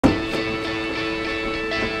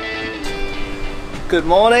Good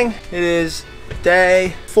morning. It is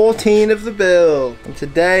day 14 of the build, and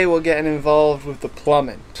today we're getting involved with the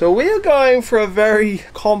plumbing. So we are going for a very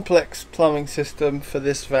complex plumbing system for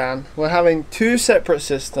this van. We're having two separate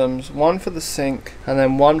systems, one for the sink and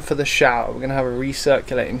then one for the shower. We're going to have a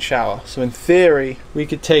recirculating shower. So in theory, we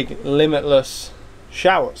could take limitless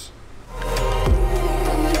showers.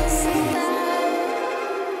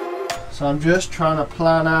 So I'm just trying to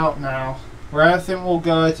plan out now where everything will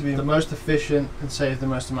go to be the most efficient and save the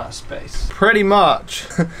most amount of space. Pretty much.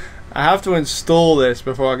 I have to install this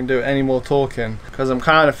before I can do any more talking, because I'm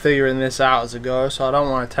kind of figuring this out as I go, so I don't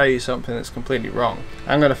want to tell you something that's completely wrong.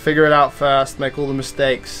 I'm going to figure it out first, make all the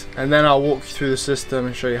mistakes, and then I'll walk you through the system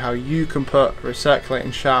and show you how you can put a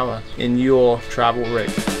recirculating shower in your travel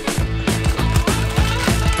rig.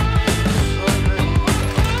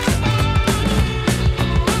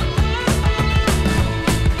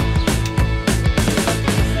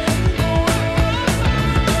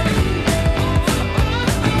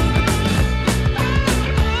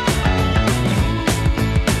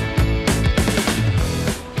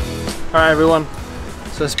 Alright everyone,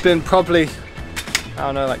 so it's been probably, I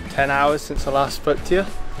don't know, like 10 hours since I last spoke to you.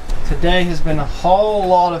 Today has been a whole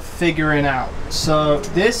lot of figuring out. So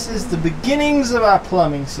this is the beginnings of our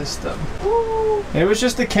plumbing system. Woo. It was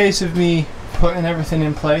just a case of me putting everything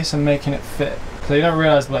in place and making it fit. So you don't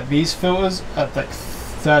realize, like, these filters are like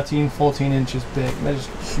 13, 14 inches big. They're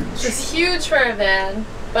just huge. It's huge for a van,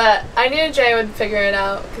 but I knew Jay would figure it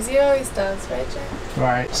out because he always does, right, Jay?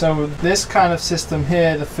 Right, so this kind of system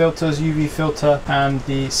here, the filters, UV filter, and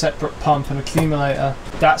the separate pump and accumulator,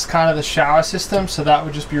 that's kind of the shower system, so that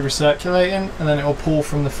would just be recirculating, and then it will pull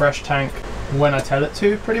from the fresh tank when I tell it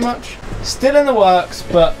to, pretty much. Still in the works,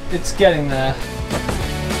 but it's getting there.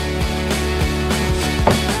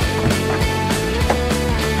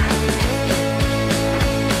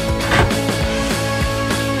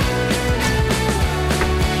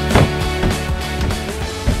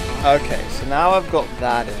 Okay, so now I've got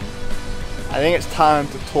that in, I think it's time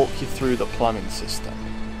to talk you through the plumbing system.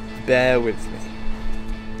 Bear with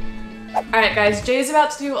me. Alright guys, Jay's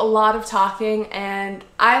about to do a lot of talking, and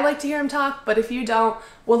I like to hear him talk, but if you don't,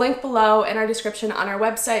 we'll link below in our description on our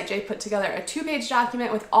website. Jay put together a 2-page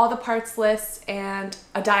document with all the parts lists and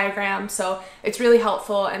a diagram, so it's really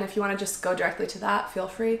helpful, and if you want to just go directly to that, feel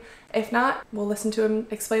free. If not, we'll listen to him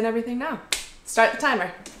explain everything now. Start the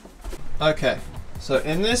timer. Okay. So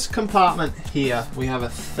in this compartment here, we have a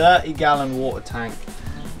 30-gallon water tank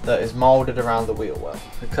that is molded around the wheel well.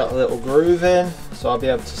 I cut a little groove in, so I'll be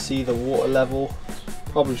able to see the water level.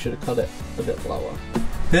 Probably should have cut it a bit lower.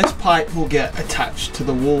 This pipe will get attached to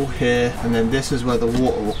the wall here, and then this is where the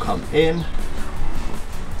water will come in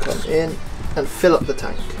and fill up the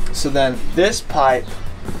tank. So then this pipe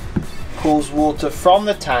pulls water from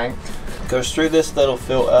the tank, goes through this little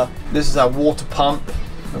filter. This is our water pump.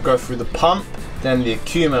 It'll go through the pump, then the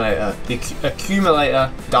accumulator. The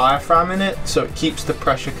accumulator diaphragm in it, so it keeps the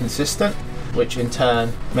pressure consistent, which in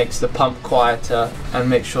turn makes the pump quieter and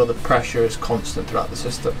makes sure the pressure is constant throughout the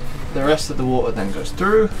system. The rest of the water then goes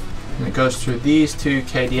through, and it goes through these two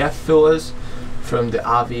KDF filters from the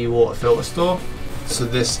RV water filter store. So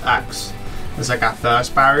this acts as like our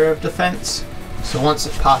first barrier of defense. So once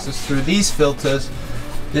it passes through these filters,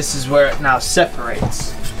 this is where it now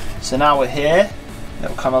separates. So now we're here,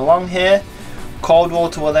 it'll come along here. Cold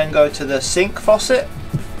water will then go to the sink faucet,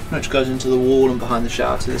 which goes into the wall and behind the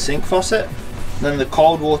shower to the sink faucet. Then the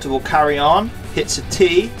cold water will carry on, hits a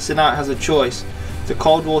T, so now it has a choice. The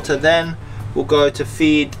cold water then will go to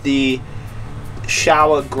feed the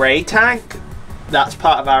shower grey tank. That's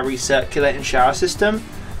part of our recirculating shower system.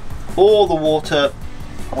 All the water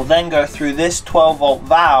will then go through this 12-volt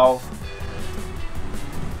valve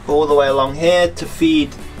all the way along here to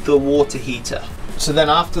feed the water heater. So then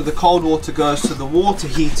after the cold water goes to the water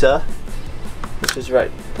heater, which is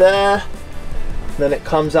right there, then it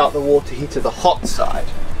comes out the water heater, the hot side.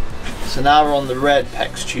 So now we're on the red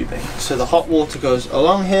PEX tubing. So the hot water goes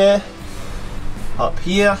along here, up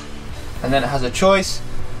here, and then it has a choice.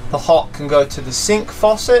 The hot can go to the sink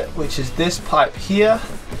faucet, which is this pipe here,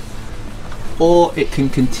 or it can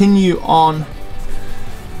continue on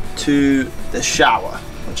to the shower,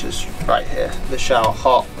 which is right here, the shower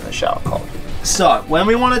hot and the shower cold. So when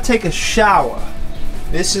we want to take a shower,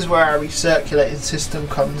 this is where our recirculating system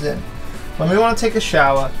comes in. When we want to take a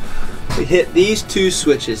shower, we hit these two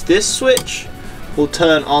switches. This switch will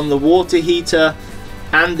turn on the water heater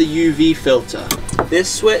and the UV filter.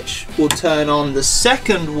 This switch will turn on the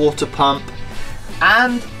second water pump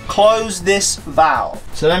and close this valve.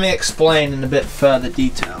 So let me explain in a bit further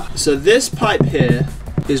detail. So this pipe here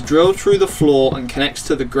is drilled through the floor and connects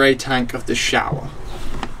to the grey tank of the shower.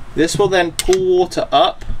 This will then pull water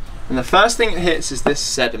up, and the first thing it hits is this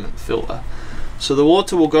sediment filter. So the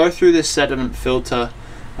water will go through this sediment filter,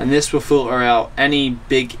 and this will filter out any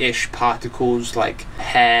big-ish particles like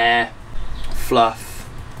hair, fluff,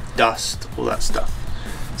 dust, all that stuff.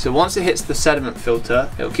 So once it hits the sediment filter,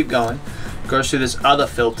 it'll keep going, goes through this other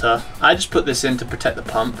filter. I just put this in to protect the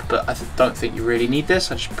pump, but I don't think you really need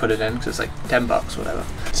this. I just put it in because it's like 10 bucks, whatever.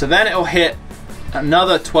 So then it'll hit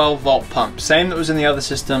another 12-volt pump, same that was in the other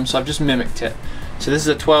system, so I've just mimicked it. So this is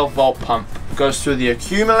a 12-volt pump. It goes through the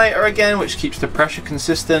accumulator again, which keeps the pressure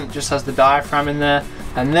consistent, just has the diaphragm in there.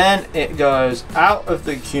 And then it goes out of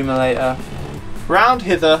the accumulator, round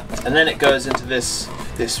hither, and then it goes into this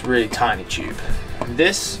really tiny tube. And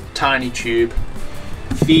this tiny tube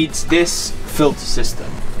feeds this filter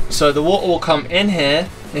system. So the water will come in here,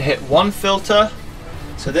 it hit one filter.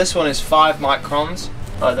 So this one is 5 microns.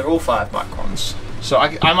 They're all 5 microns. So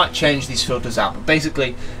I might change these filters out, but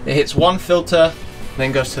basically it hits one filter,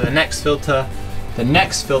 then goes to the next filter,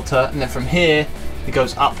 and then from here it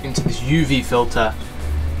goes up into this UV filter,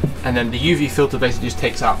 and then the UV filter basically just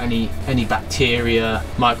takes out any bacteria,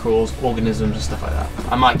 microorganisms and stuff like that.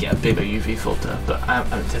 I might get a bigger UV filter, but I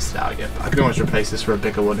haven't tested it out yet, but I can always replace this for a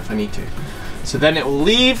bigger one if I need to. So then it will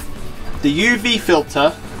leave the UV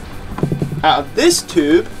filter out of this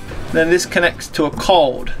tube, then this connects to a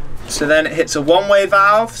cold. So then it hits a one-way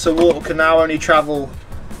valve, so water can now only travel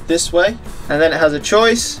this way. And then it has a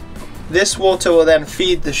choice. This water will then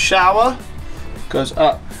feed the shower, goes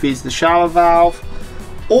up, feeds the shower valve,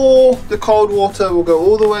 or the cold water will go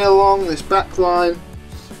all the way along this back line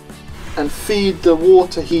and feed the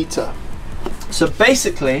water heater. So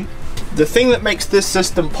basically, the thing that makes this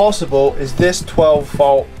system possible is this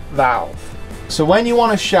 12-volt valve. So when you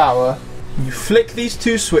want to shower, you flick these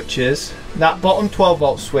two switches, that bottom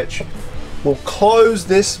 12-volt switch will close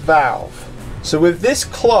this valve. So with this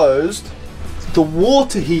closed, the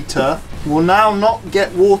water heater will now not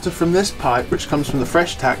get water from this pipe, which comes from the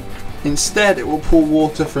fresh tank. Instead, it will pull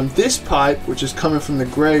water from this pipe, which is coming from the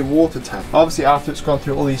grey water tank. Obviously after it's gone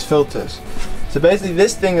through all these filters. So basically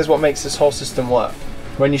this thing is what makes this whole system work.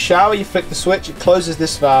 When you shower, you flick the switch, it closes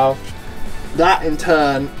this valve. That in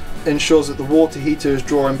turn ensures that the water heater is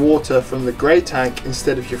drawing water from the grey tank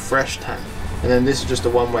instead of your fresh tank. And then this is just a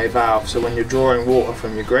one-way valve, so when you're drawing water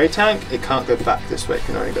from your grey tank, it can't go back this way, it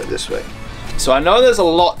can only go this way. So I know there's a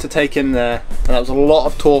lot to take in there, and that was a lot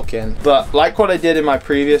of talking, but like what I did in my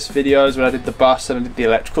previous videos when I did the bus and I did the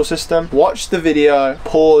electrical system, watch the video,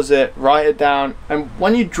 pause it, write it down, and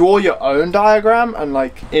when you draw your own diagram and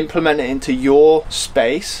like implement it into your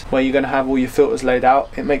space where you're going to have all your filters laid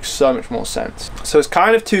out, it makes so much more sense. So it's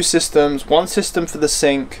kind of two systems, one system for the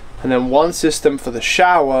sink, and then one system for the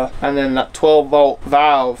shower, and then that 12-volt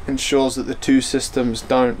valve ensures that the two systems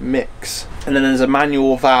don't mix. And then there's a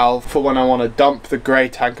manual valve for when I want to dump the grey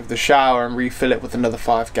tank of the shower and refill it with another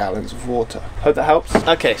 5 gallons of water. Hope that helps.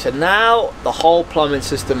 Okay, so now the whole plumbing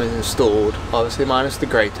system is installed, obviously minus the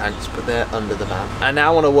grey tanks, but they're under the van. I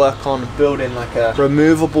now want to work on building like a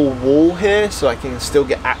removable wall here so I can still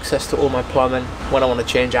get access to all my plumbing when I want to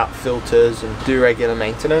change out filters and do regular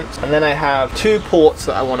maintenance. And then I have 2 ports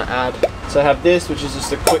that I want to add. So I have this, which is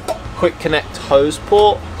just a quick connect hose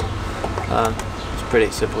port. It's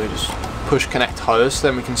pretty simple, you just push connect hose, so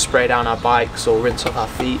then we can spray down our bikes or rinse off our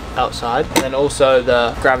feet outside. And then also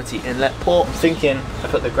the gravity inlet port. I'm thinking I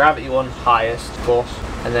put the gravity one highest, of course,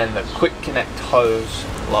 and then the quick connect hose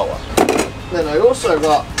lower. Then I also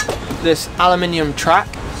got this aluminium track,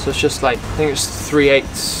 so it's just like, I think it's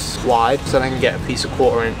 3/8 wide, so then I can get a piece of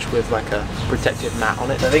 1/4 inch with like a protective mat on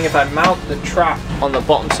it. I think if I mount the track on the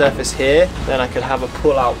bottom surface here, then I could have a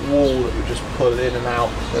pull out wall that would just pull it in and out,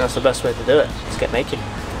 and that's the best way to do it. Let's get making.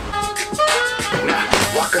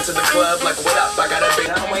 Walk into the club like, what up? I got a big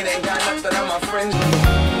homie, ain't got nothing on my friends.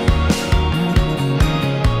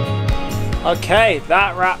 Okay,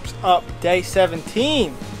 that wraps up day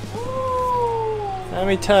 17. Let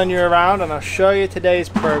me turn you around and I'll show you today's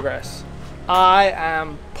progress. I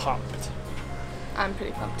am pumped. I'm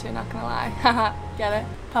pretty pumped too, not gonna lie. Haha, get it?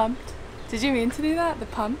 Pumped. Did you mean to do that? The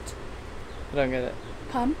pumped? I don't get it.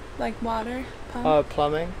 Pump? Like water? Pump? Oh,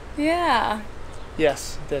 plumbing? Yeah.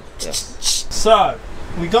 Yes, I did. Yes. So,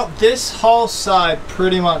 we got this whole side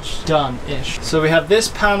pretty much done-ish. So we have this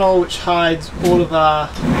panel which hides all of our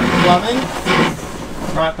plumbing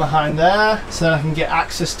right behind there, so then I can get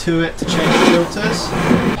access to it to change filters.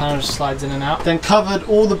 The panel just slides in and out. Then covered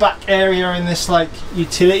all the back area in this like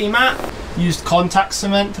utility mat. Used contact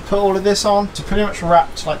cement to put all of this on. So pretty much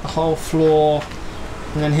wrapped like the whole floor.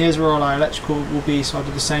 And then here's where all our electrical will be, so I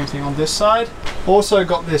did the same thing on this side. Also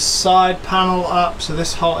got this side panel up, so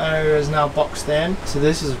this whole area is now boxed in. So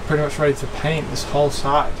this is pretty much ready to paint this whole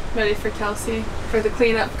side. Ready for Kelsey, for the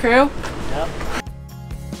cleanup crew? Yep.